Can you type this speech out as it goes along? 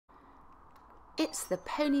It's the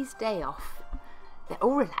ponies' day off. They're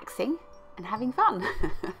all relaxing and having fun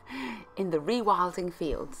in the rewilding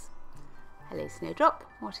fields. Hello Snowdrop,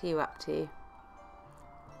 what are you up to?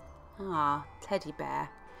 Ah, Teddy Bear.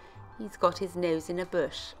 He's got his nose in a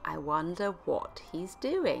bush. I wonder what he's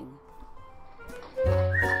doing.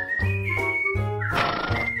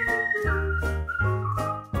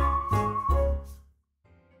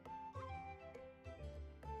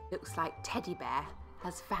 Looks like Teddy Bear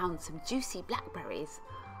has found some juicy blackberries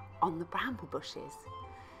on the bramble bushes.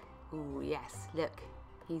 Ooh, yes, look,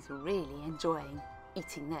 he's really enjoying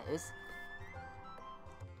eating those.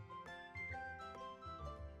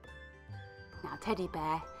 Now, Teddy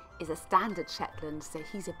Bear is a standard Shetland, so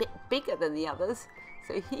he's a bit bigger than the others,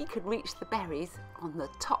 so he could reach the berries on the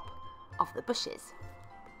top of the bushes.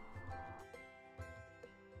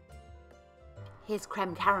 Here's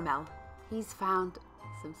Creme Caramel. He's found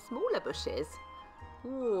some smaller bushes.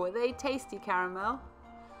 Ooh, are they tasty, Caramel?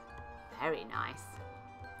 Very nice.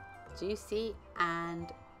 Juicy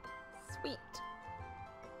and sweet.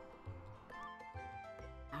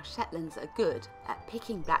 Now, Shetlands are good at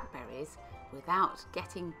picking blackberries without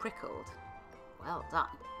getting prickled. Well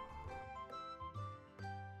done.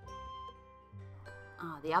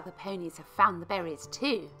 Ah, the other ponies have found the berries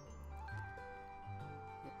too.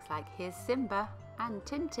 Looks like here's Simba and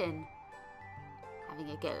Tintin having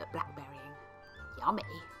a go at blackberrying. Yummy.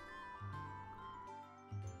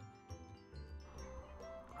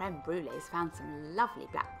 Creme Brulee's found some lovely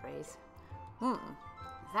blackberries.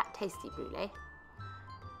 Is that tasty, Brulee?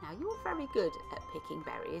 Now, you're very good at picking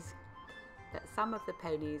berries, but some of the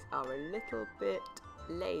ponies are a little bit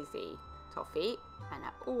lazy, Toffee, and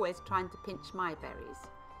are always trying to pinch my berries.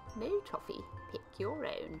 No, Toffee, pick your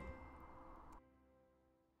own.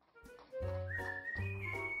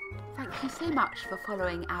 Thank you so much for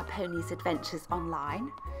following our ponies' adventures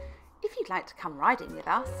online. If you'd like to come riding with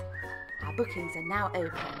us, our bookings are now open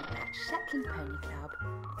at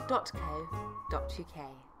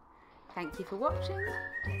shetlandponyclub.co.uk. Thank you for watching.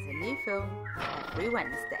 There's a new film every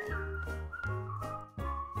Wednesday.